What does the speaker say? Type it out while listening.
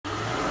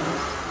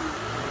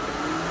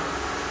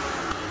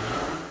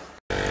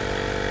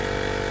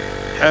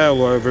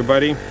Hello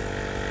everybody.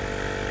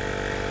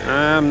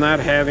 I'm not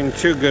having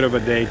too good of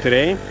a day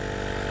today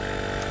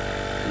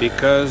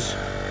because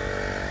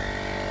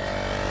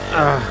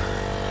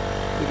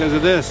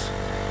of this.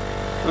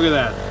 Look at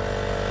that.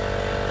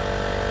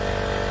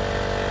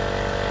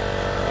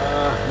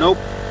 Nope.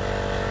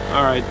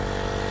 Alright.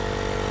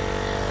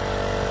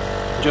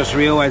 Just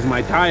realized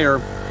my tire,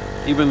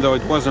 even though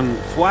it wasn't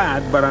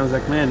flat, but I was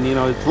like, man, you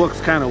know, it looks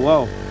kind of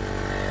low.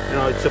 You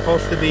know, it's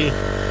supposed to be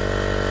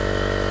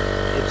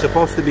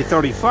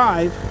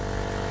 35,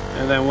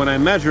 and then when I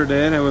measured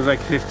it, it was like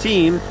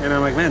 15, and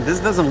I'm like, man, this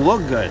doesn't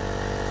look good.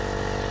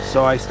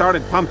 So I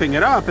started pumping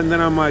it up, and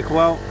then I'm like,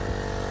 well,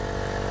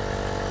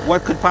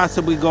 what could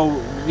possibly go,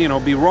 you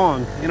know, be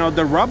wrong? You know,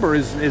 the rubber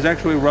is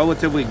actually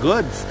relatively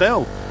good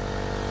still.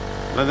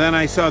 But then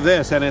I saw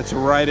this, and it's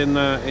right in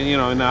the, you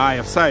know, in the eye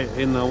of sight,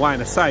 in the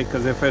line of sight,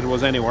 because if it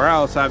was anywhere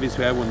else,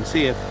 obviously I wouldn't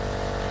see it.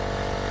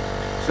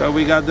 So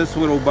we got this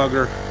little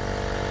bugger.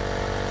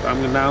 So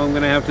now I'm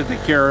gonna have to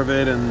take care of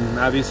it, and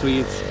obviously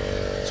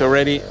it's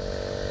already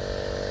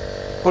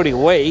pretty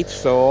late,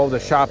 so all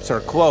the shops are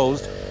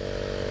closed.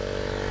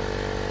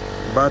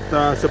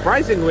 But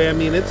surprisingly, I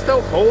mean, it's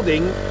still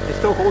holding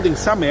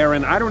some air,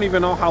 and I don't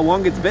even know how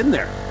long it's been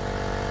there.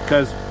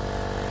 Because,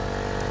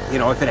 you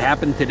know, if it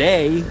happened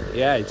today,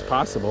 yeah, it's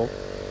possible.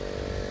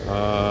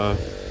 But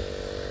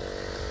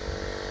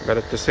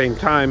at the same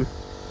time,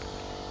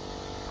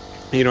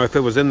 you know, if it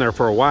was in there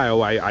for a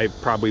while, I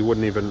probably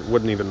wouldn't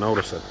even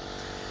notice it.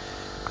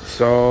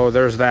 So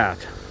there's that.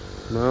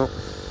 Well,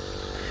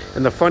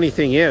 and the funny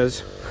thing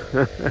is,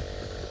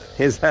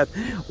 is that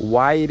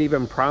why it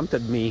even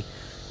prompted me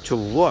to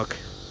look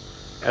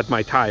at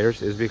my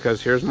tires is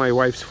because here's my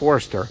wife's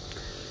Forester.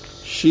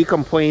 She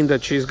complained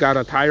that she's got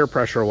a tire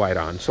pressure light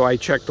on. So I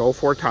checked all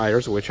 4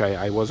 tires, which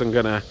I wasn't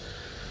gonna,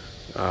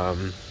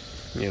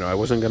 you know, I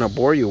wasn't gonna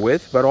bore you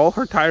with, but all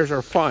her tires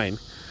are fine.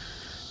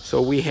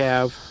 So we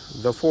have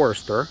the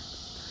Forester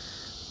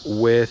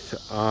with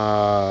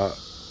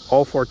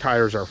all 4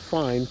 tires are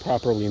fine,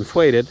 properly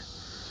inflated,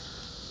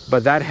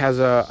 but that has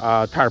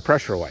a tire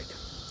pressure light.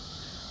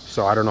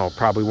 So I don't know,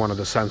 probably one of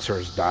the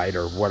sensors died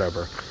or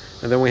whatever.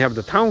 And then we have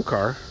the town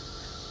car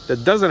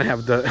that doesn't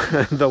have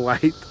the the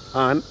light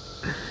on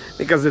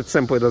because it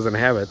simply doesn't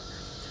have it.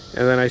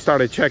 And then I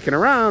started checking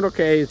around.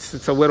 Okay,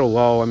 it's a little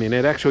low. I mean,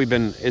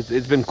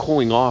 it's been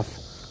cooling off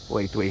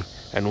lately.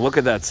 And look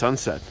at that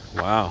sunset.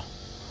 Wow.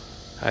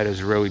 That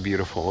is really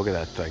beautiful. Look at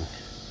that thing.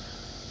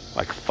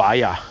 Like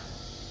fire.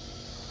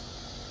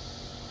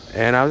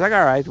 And I was like,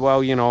 all right,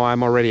 well, you know,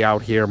 I'm already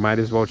out here. Might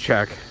as well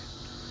check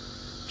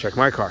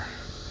my car.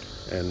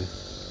 And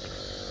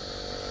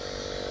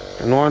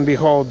lo and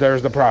behold,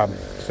 there's the problem.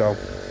 So,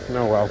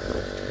 no, well,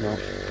 no.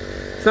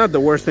 It's not the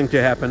worst thing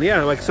to happen.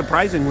 Yeah, like,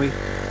 surprisingly,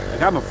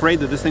 like, I'm afraid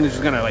that this thing is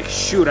just gonna, like,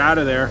 shoot out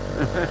of there.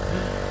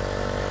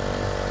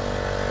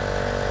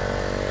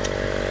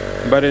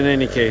 But in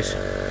any case,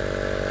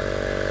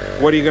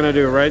 what are you gonna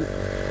do, right?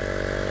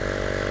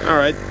 All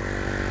right.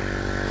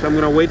 So I'm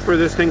gonna wait for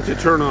this thing to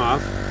turn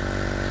off.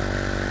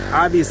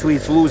 Obviously,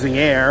 it's losing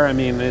air. I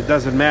mean, it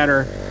doesn't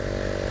matter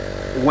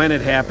when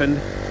it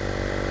happened.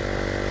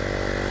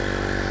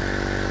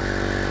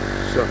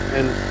 So,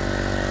 and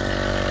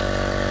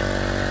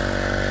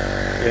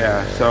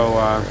yeah, so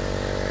I'm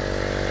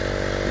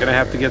gonna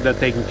have to get that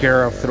taken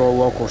care of through a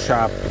local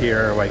shop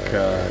here, like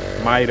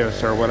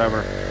Midas or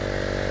whatever.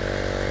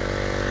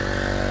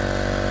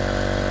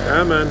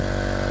 Come on.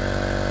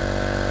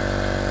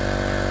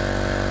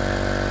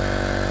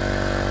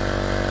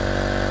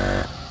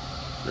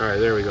 All right,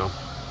 there we go.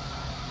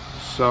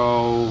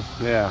 So,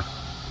 yeah.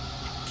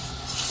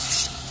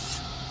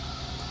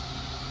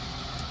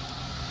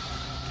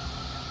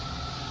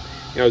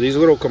 You know, these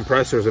little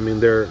compressors, I mean,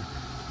 they're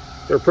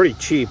pretty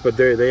cheap, but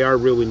they are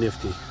really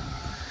nifty.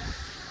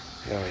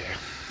 Oh yeah.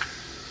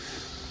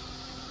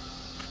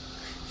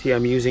 See,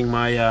 I'm using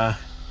my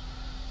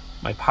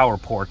my power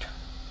port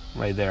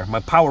right there.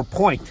 My power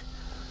point.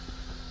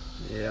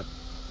 Yep.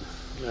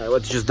 All right,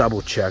 let's just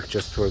double check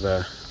just for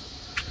the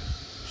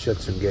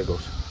shits and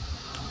giggles.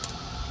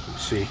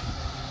 Let's see.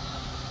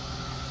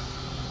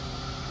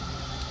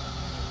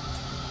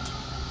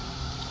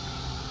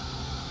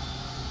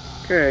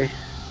 Okay.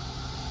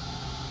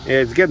 Yeah,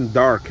 it's getting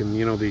dark, and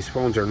you know, these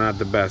phones are not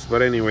the best.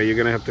 But anyway, you're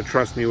gonna have to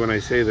trust me when I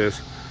say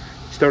this.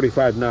 It's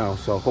 35 now,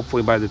 so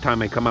hopefully by the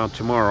time I come out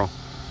tomorrow,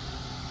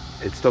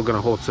 it's still gonna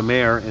hold some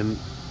air, and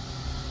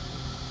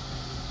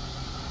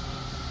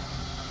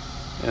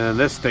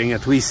this thing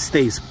at least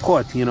stays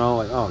put, you know,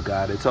 like, oh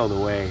god, it's all the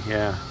way.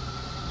 Yeah,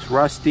 it's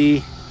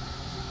rusty.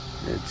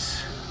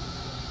 It's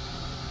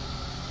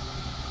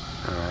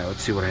all right.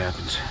 Let's see what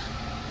happens.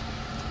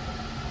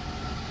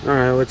 All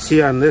right, let's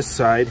see on this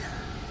side,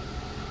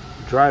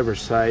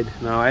 driver's side.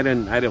 No, I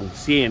don't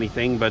see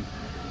anything, but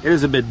it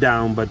is a bit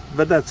down, but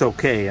that's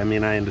okay. I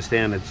mean, I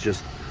understand it's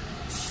just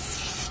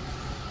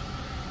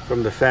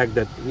from the fact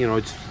that, you know,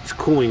 it's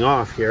cooling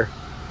off here.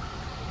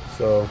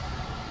 So,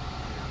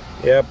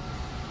 yep.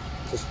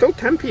 So still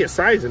 10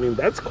 psi. I mean,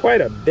 that's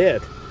quite a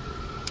bit.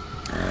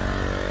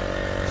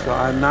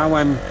 So now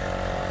I'm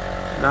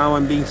Now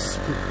I'm being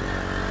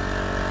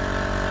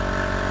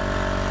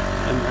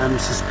I'm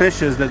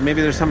suspicious that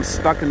maybe there's something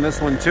stuck in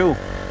this one too.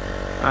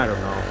 I don't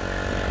know.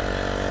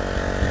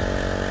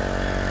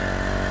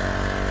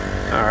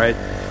 All right,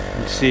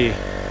 let's see.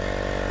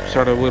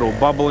 Sort of a little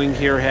bubbling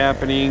here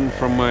happening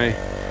from my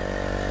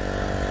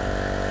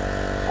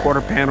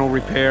quarter panel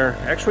repair.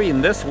 Actually,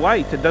 in this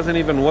light, it doesn't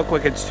even look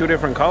like it's two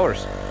different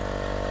colors.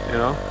 You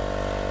know,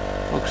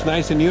 looks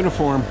nice and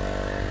uniform.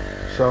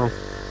 So,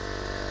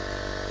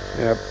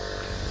 yep.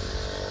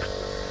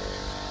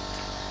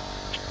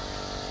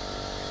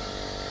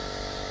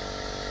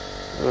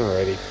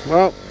 Alrighty.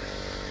 Well,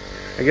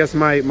 I guess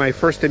my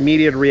first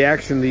immediate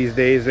reaction these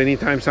days,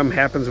 anytime something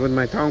happens with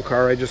my town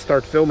car, I just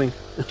start filming.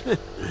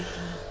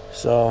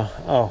 So,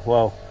 oh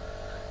well.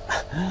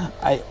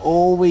 I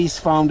always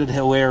found it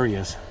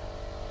hilarious.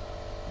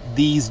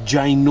 These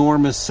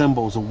ginormous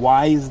symbols.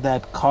 Why is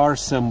that car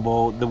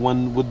symbol the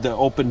one with the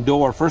open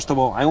door? First of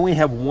all, I only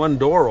have one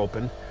door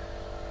open,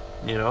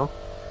 you know.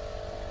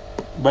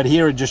 But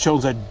here it just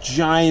shows a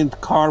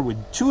giant car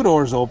with two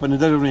doors open. It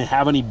doesn't even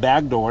have any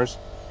back doors.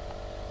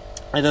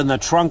 And then the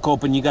trunk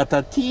open, you got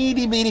that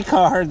teeny bitty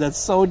car that's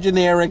so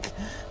generic,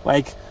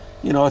 like,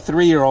 you know, a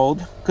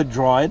 3-year-old could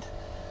draw it.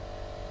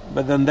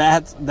 But then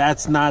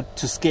that's not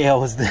to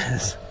scale as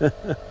this.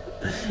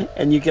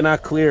 And you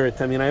cannot clear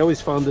it. I mean, I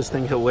always found this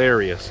thing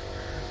hilarious.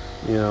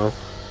 You know,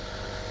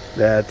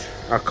 that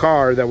a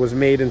car that was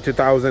made in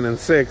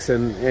 2006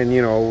 and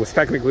you know, was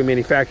technically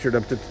manufactured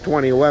up to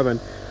 2011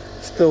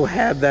 still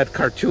had that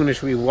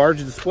cartoonishly large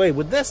display.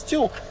 With this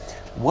too,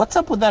 what's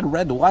up with that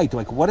red light?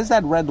 Like, what does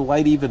that red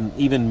light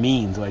even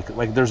mean?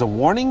 Like there's a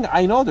warning?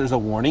 I know there's a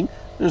warning.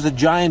 There's a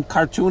giant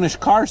cartoonish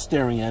car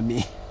staring at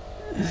me.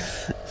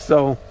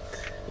 So,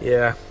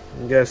 yeah,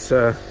 I guess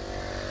it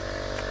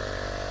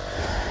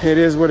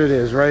is what it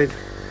is, right?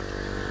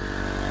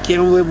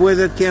 Can't live with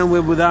it, can't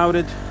live without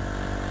it.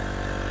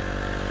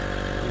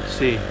 Let's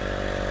see.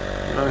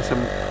 Some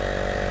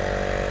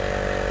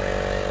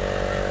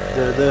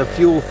the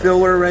fuel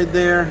filler right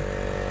there.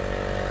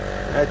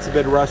 That's a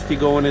bit rusty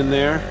going in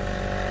there.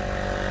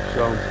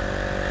 So,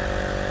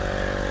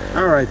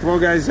 all right, well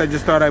guys, I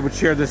just thought I would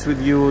share this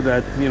with you,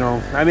 that, you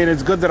know, I mean,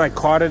 it's good that I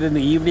caught it in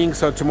the evening,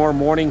 so tomorrow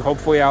morning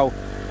hopefully I'll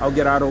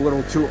get out a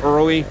little too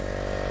early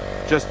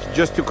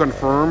just to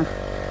confirm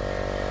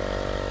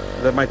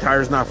that my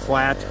tire's not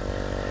flat.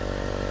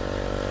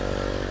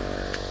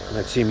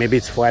 Let's see, maybe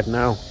it's flat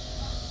now.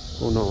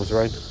 Who knows,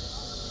 right? Let's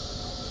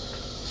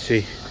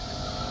see.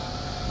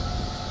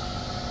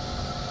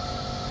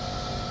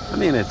 I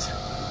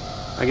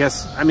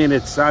mean,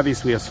 it's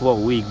obviously a slow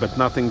week, but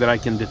nothing that I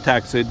can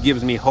detect. So it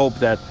gives me hope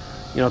that,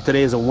 you know,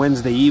 today is a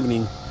Wednesday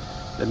evening,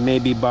 that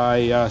maybe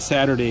by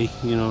Saturday,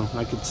 you know,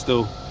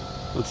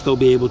 would still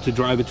be able to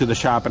drive it to the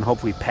shop and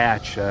hopefully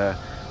patch. I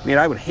mean,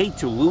 I would hate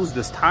to lose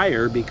this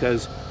tire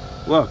because,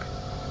 look,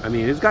 I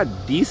mean, it's got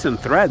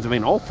decent threads. I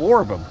mean, all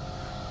 4 of them,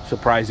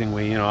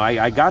 surprisingly. You know,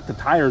 I got the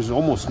tires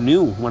almost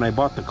new when I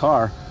bought the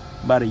car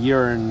about 1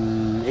 year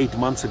and 8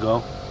 months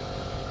ago.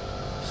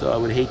 So I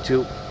would hate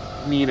to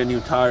need a new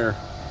tire.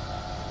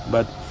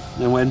 But,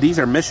 and when these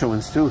are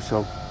Michelin's too,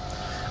 so,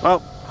 well,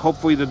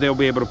 hopefully that they'll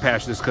be able to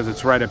patch this because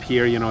it's right up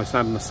here, you know, it's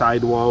not in the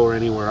sidewall or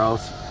anywhere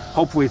else.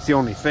 Hopefully it's the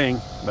only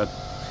thing, but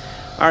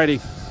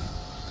alrighty.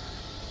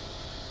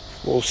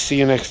 We'll see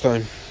you next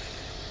time.